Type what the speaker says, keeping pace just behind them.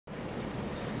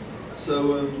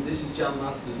So this is Jam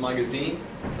Masters magazine.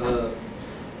 We're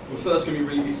first going to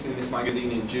be releasing this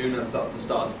magazine in June, and that's the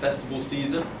start of the festival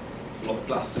season, like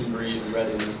Glastonbury and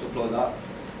Reading and stuff like that.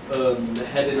 The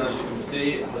heading, as you can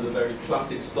see, it has a very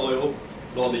classic style,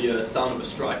 like the sound of a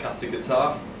Stratocaster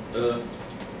guitar. The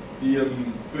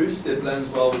boost, it blends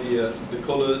well with the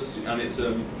colours, and it's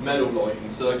metal-like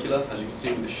and circular, as you can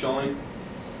see with the shine.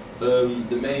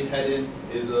 The main heading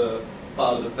is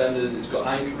Battle of the Fenders. It's got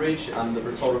anchorage, and the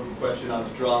rhetorical question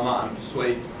has drama and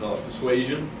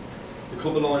persuasion. The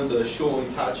cover lines are short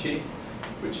and catchy,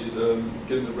 which is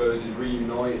Guns N' Roses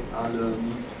Reunite,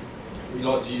 and we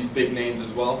like to use big names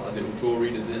as well, as it will draw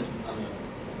readers in.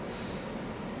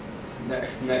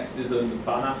 And, next is the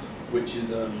banner, which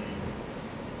is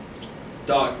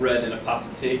dark red in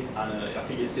opacity, and I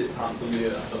think it sits handsomely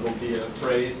above the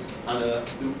phrase. And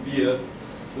the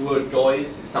word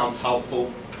guys, it sounds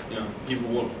helpful. You know, people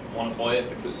will want to buy it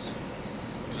because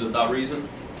of that reason.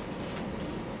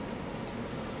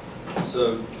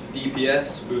 So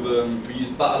DPS, we use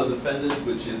Battle of the Fenders,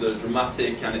 which is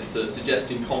dramatic, and it's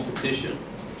suggesting competition.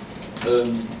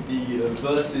 The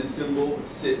versus symbol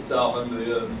sits out on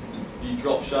the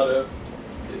drop shadow.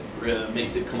 It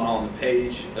makes it come out on the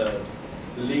page. The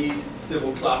lead,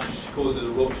 civil clash, causes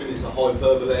eruption. It's a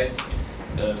hyperbole.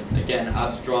 Again,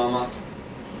 adds drama.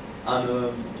 And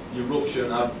the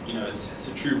eruption, it's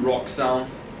a true rock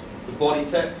sound. The body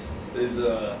text is,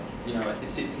 it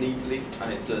sits neatly,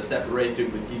 and it's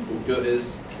separated with equal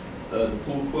gutters. The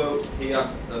pull quote here,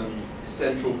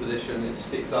 central position, it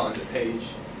sticks out on the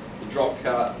page. The drop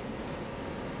cat,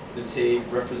 the T,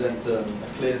 represents a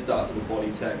clear start to the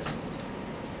body text.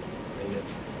 There you go.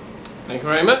 Thank you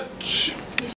very much.